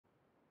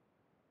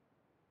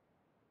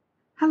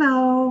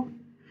Hello,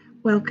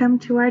 welcome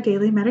to our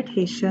daily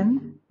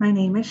meditation. My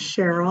name is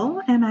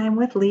Cheryl and I'm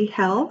with Lee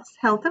Health's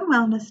Health and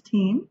Wellness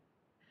team.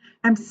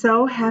 I'm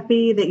so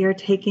happy that you're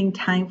taking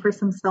time for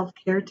some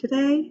self-care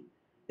today.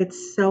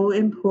 It's so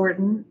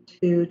important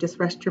to just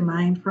rest your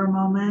mind for a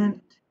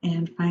moment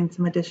and find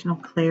some additional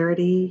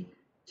clarity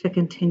to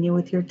continue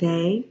with your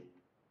day.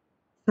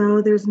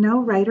 So there's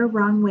no right or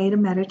wrong way to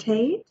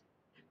meditate.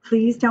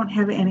 Please don't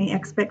have any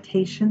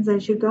expectations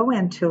as you go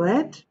into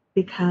it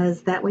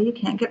because that way you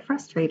can't get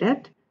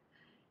frustrated.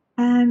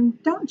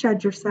 And don't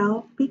judge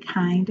yourself. Be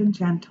kind and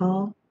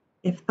gentle.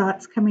 If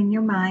thoughts come in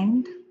your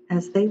mind,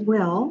 as they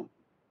will,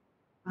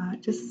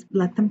 just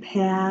let them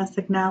pass,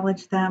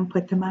 acknowledge them,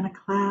 put them on a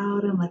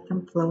cloud, and let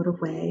them float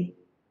away.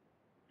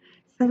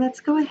 So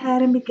let's go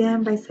ahead and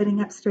begin by sitting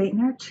up straight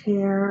in our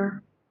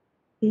chair,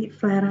 feet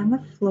flat on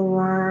the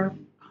floor,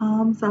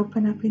 palms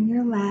open up in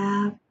your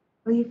lap,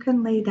 or you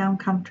can lay down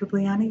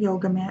comfortably on a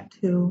yoga mat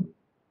too.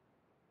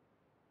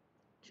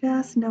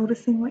 Just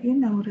noticing what you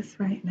notice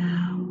right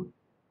now.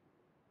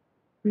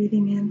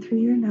 Breathing in through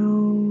your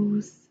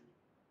nose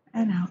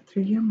and out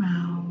through your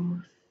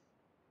mouth.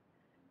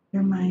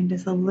 Your mind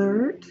is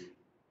alert,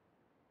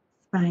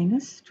 spine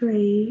is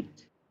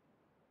straight,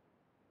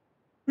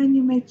 and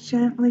you may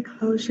gently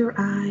close your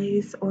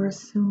eyes or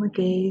assume a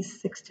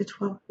gaze 6 to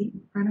 12 feet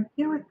in front of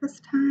you at this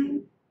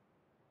time.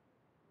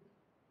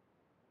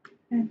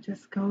 And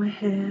just go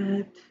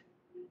ahead.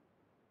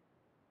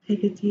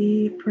 Take a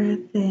deep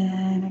breath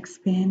in,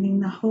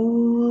 expanding the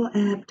whole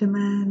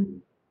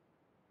abdomen.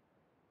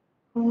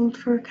 Hold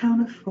for a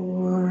count of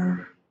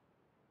 4.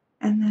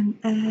 And then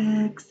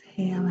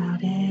exhale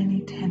out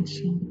any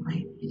tension you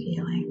might be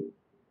feeling.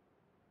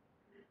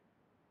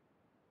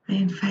 I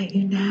invite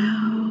you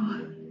now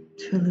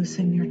to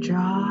loosen your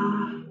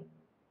jaw,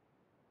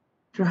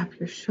 drop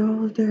your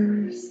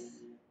shoulders,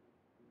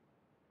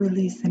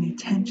 release any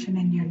tension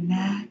in your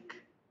neck,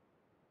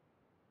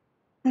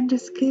 and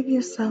just give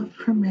yourself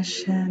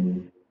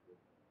permission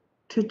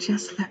to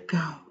just let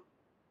go.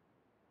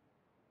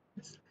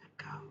 Just let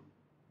go.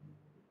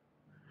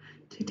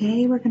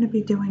 Today we're going to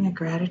be doing a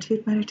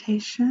gratitude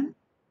meditation,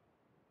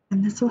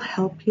 and this will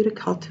help you to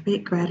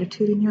cultivate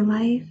gratitude in your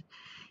life.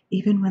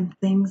 Even when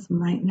things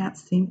might not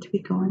seem to be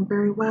going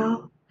very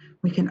well,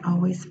 we can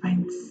always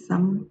find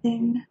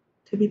something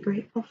to be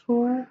grateful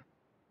for.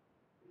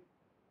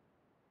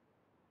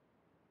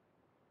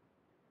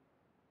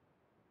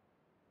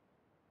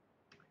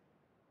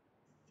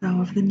 So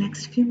over the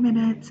next few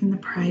minutes, in the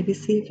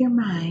privacy of your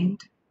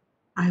mind,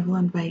 I will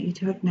invite you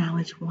to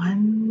acknowledge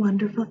one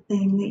wonderful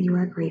thing that you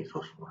are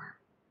grateful for.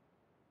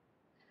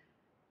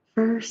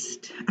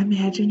 First,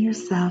 imagine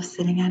yourself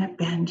sitting on a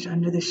bench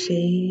under the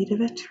shade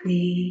of a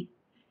tree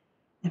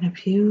in a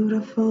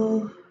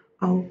beautiful,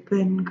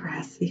 open,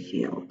 grassy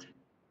field.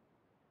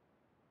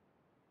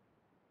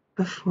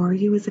 Before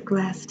you is a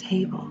glass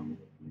table,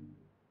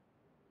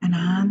 and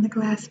on the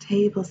glass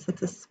table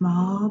sits a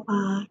small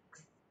box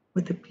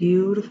with a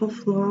beautiful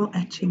floral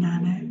etching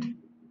on it.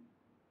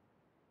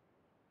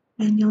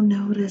 And you'll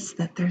notice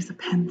that there's a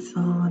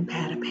pencil and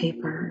pad of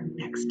paper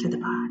next to the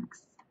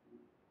box.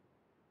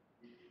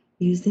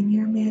 Using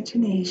your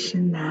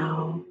imagination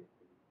now,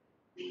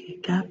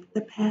 pick up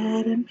the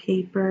pad and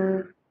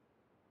paper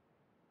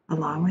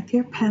along with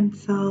your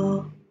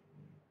pencil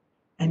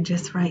and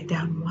just write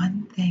down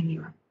one thing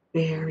you're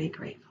very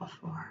grateful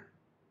for.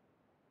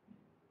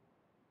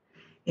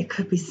 It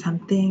could be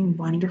something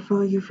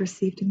wonderful you've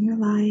received in your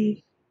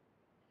life.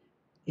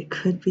 It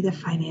could be the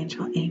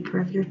financial anchor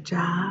of your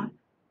job,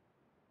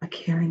 a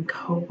caring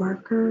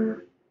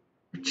coworker,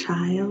 your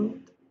child,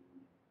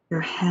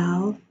 your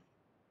health,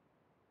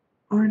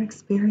 or an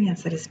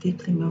experience that has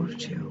deeply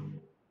moved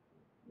you.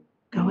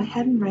 Go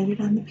ahead and write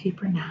it on the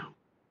paper now.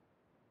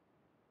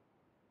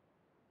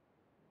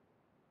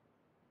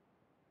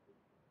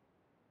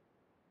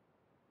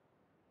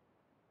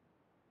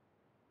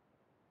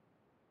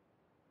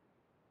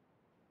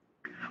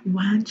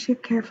 Once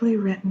you've carefully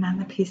written on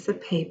the piece of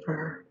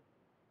paper,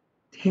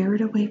 tear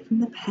it away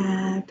from the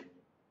pad,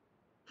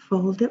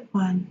 fold it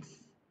once,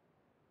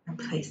 and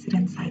place it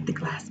inside the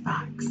glass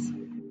box.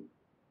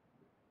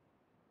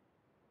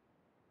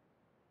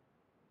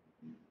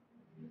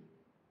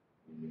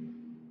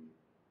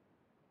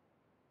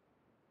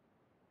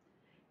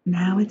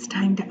 Now it's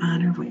time to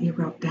honor what you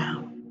wrote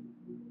down.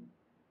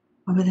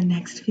 Over the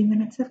next few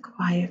minutes of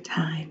quiet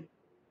time,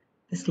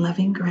 this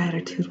loving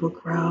gratitude will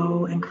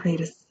grow and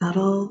create a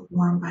subtle,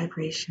 warm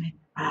vibration in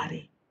your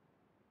body.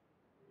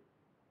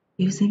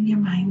 Using your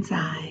mind's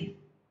eye,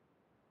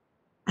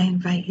 I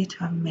invite you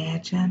to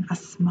imagine a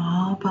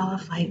small ball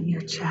of light in your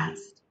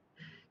chest,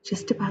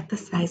 just about the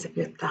size of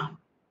your thumb.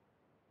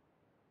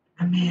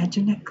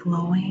 Imagine it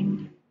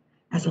glowing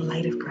as a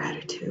light of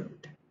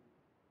gratitude.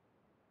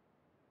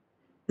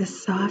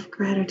 This soft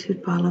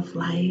gratitude ball of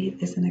light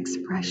is an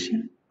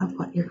expression of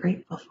what you're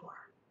grateful for.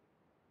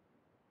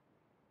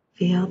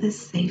 Feel this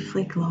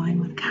safely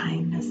glowing with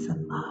kindness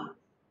and love.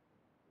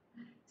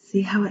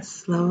 See how it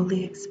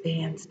slowly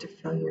expands to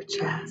fill your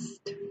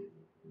chest.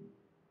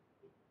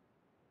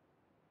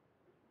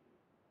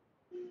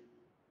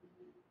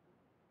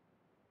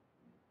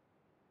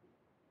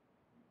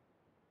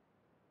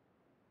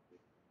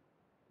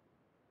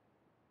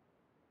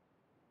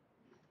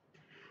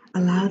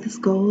 Allow this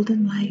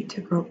golden light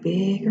to grow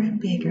bigger and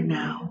bigger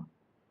now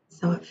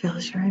so it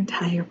fills your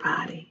entire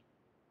body.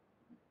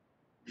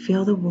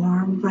 Feel the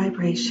warm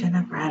vibration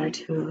of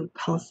gratitude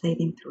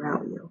pulsating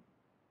throughout you.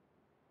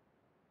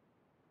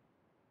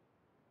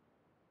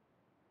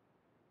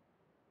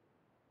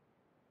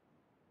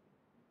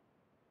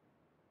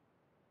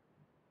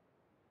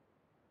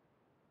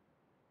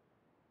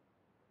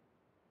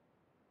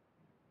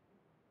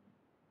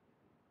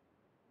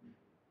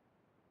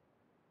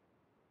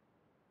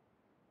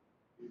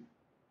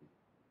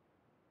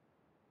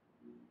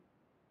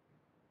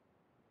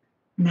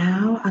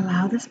 Now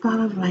allow this ball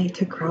of light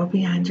to grow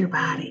beyond your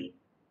body.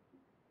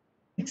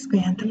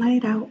 Expand the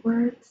light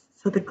outwards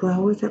so the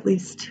glow is at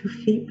least 2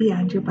 feet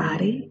beyond your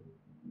body.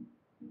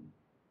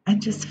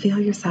 And just feel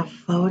yourself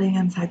floating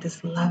inside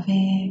this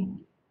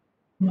loving,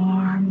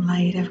 warm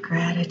light of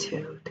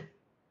gratitude.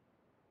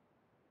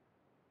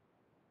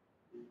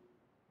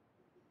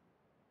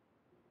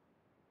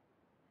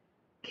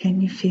 Can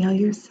you feel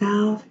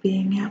yourself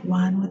being at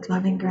one with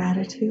loving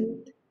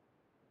gratitude?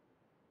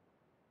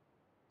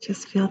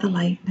 Just feel the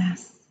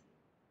lightness,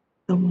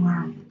 the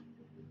warmth.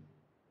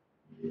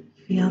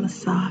 Feel the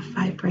soft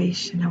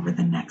vibration over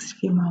the next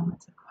few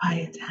moments of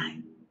quiet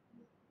time.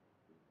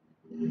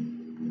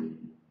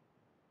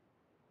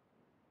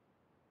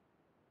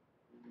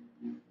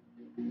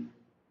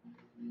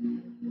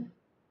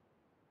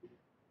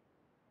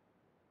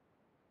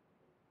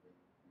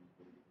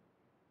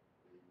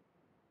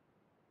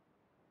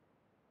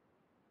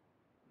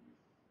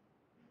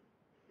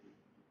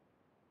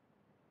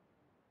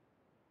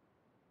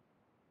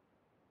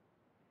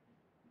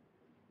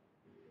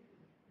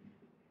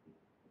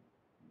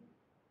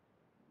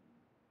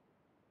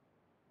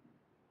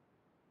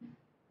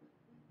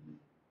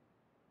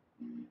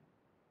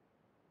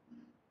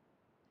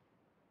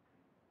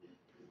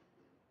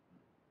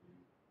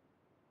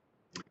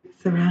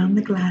 Surround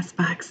the glass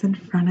box in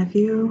front of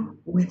you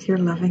with your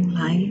loving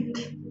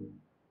light.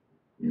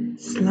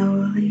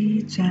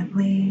 Slowly,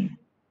 gently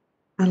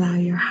allow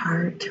your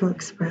heart to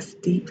express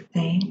deep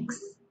thanks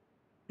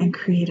and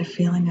create a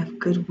feeling of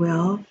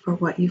goodwill for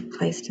what you've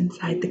placed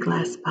inside the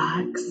glass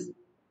box.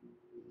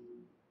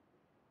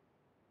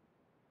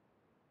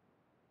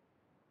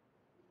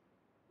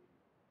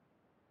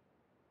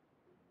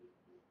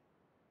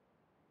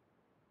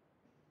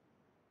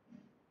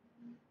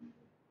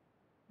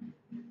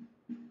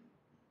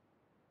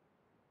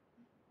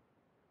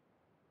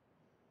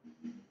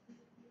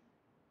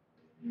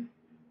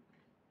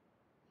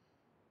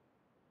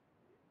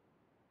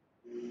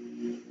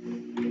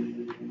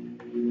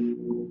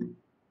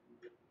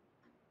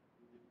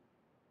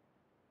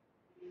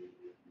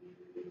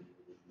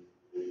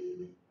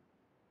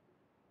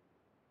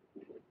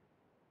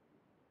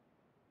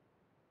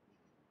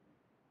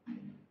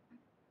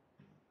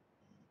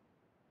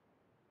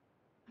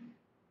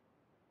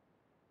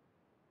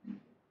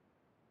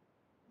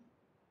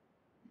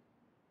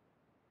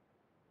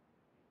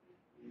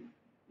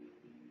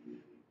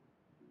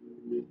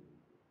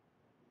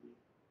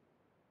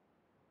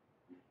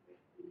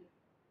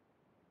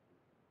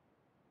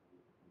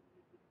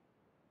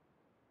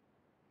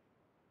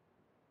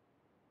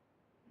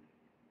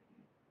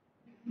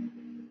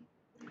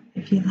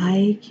 If you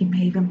like, you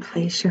may even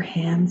place your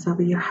hands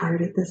over your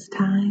heart at this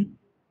time,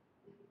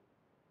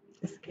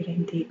 just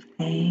giving deep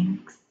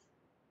thanks,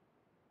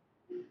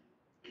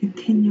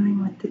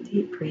 continuing with the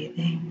deep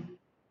breathing.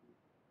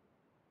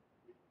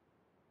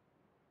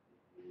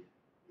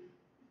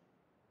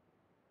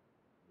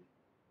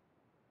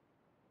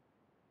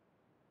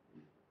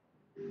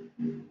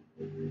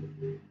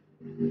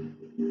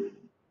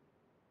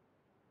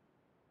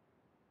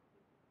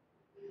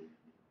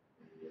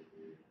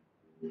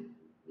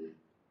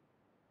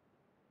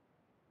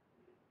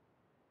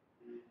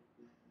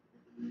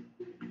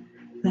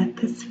 Let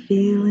this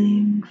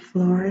feeling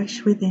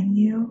flourish within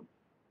you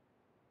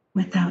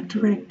without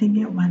directing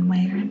it one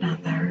way or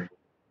another.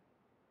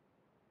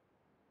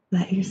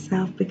 Let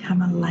yourself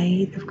become a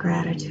light of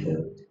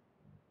gratitude.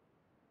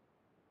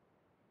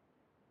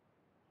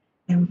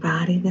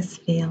 Embody this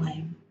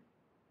feeling.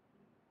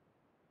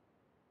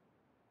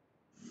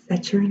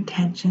 Set your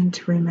intention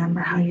to remember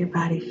how your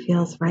body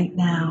feels right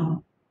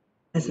now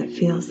as it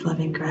feels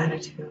loving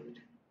gratitude.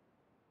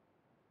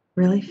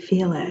 Really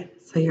feel it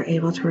so you're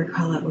able to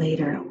recall it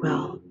later at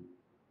will.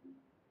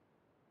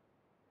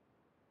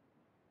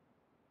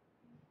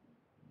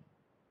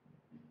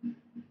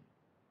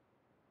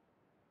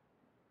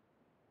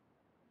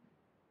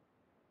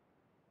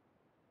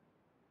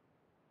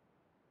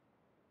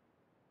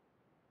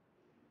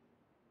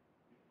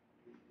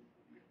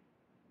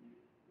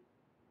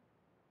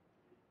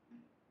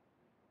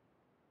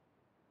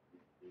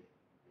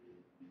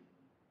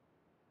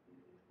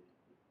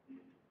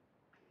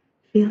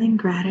 Feeling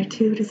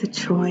gratitude is a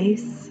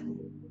choice.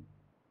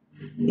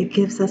 It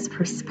gives us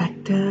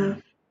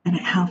perspective and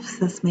it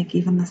helps us make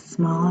even the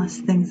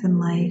smallest things in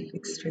life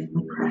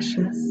extremely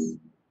precious.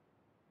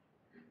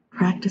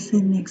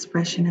 Practicing the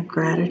expression of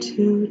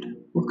gratitude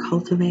will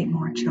cultivate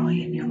more joy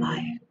in your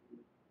life.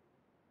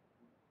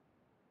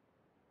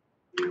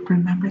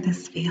 remember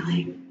this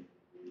feeling,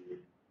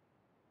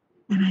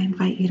 and I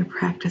invite you to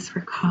practice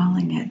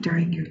recalling it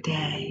during your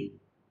day.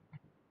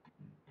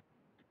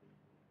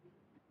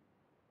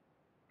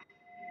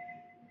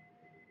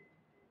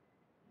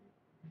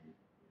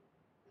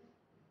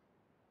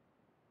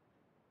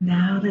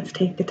 Now let's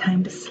take the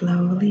time to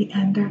slowly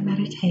end our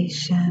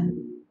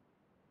meditation.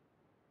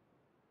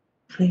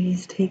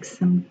 Please take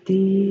some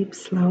deep,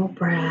 slow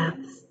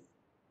breaths.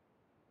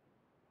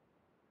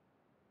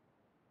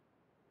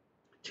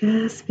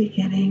 Just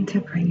beginning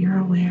to bring your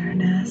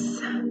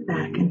awareness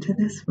back into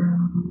this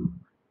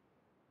room.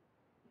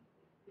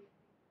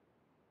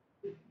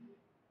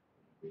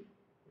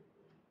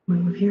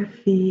 Move your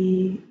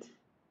feet.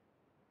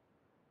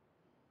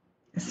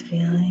 Just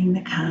feeling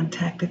the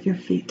contact of your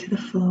feet to the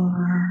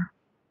floor.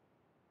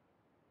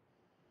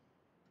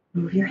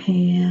 Move your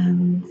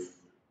hands.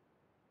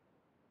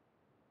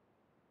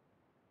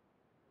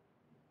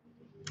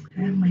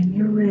 And when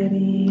you're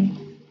ready,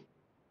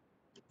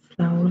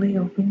 slowly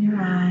open your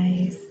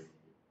eyes.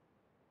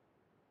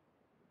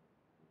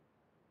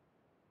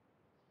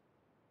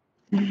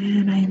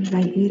 And I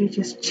invite you to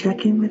just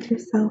check in with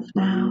yourself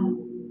now.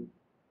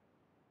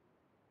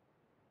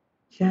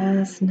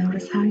 Just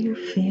notice how you're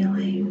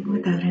feeling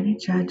without any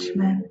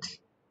judgment.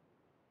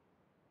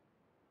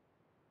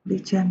 Be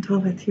gentle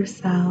with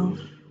yourself.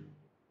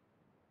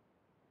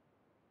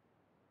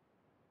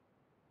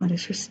 What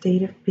is your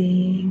state of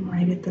being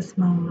right at this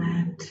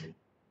moment?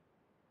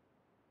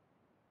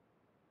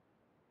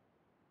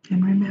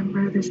 And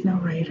remember, there's no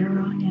right or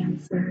wrong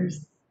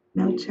answers,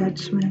 no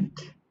judgment.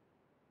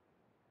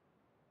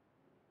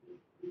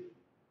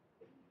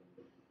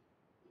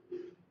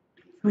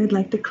 So I'd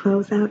like to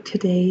close out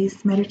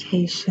today's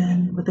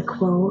meditation with a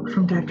quote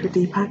from Dr.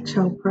 Deepak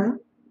Chopra.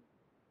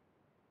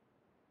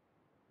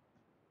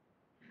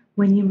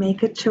 When you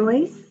make a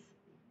choice,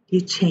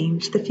 you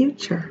change the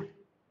future.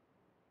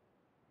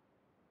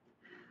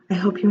 I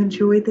hope you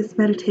enjoyed this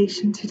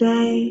meditation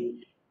today.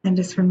 And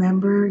just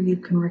remember, you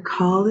can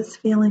recall this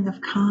feeling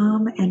of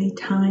calm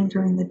anytime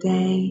during the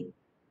day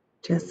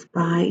just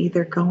by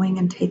either going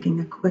and taking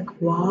a quick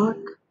walk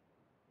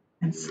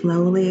and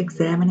slowly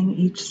examining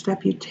each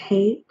step you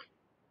take,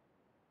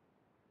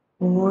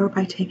 or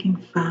by taking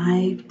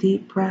 5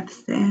 deep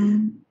breaths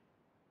in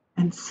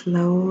and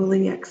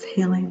slowly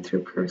exhaling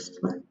through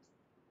pursed lips.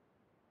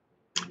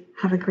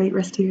 Have a great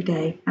rest of your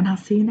day, and I'll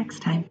see you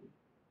next time.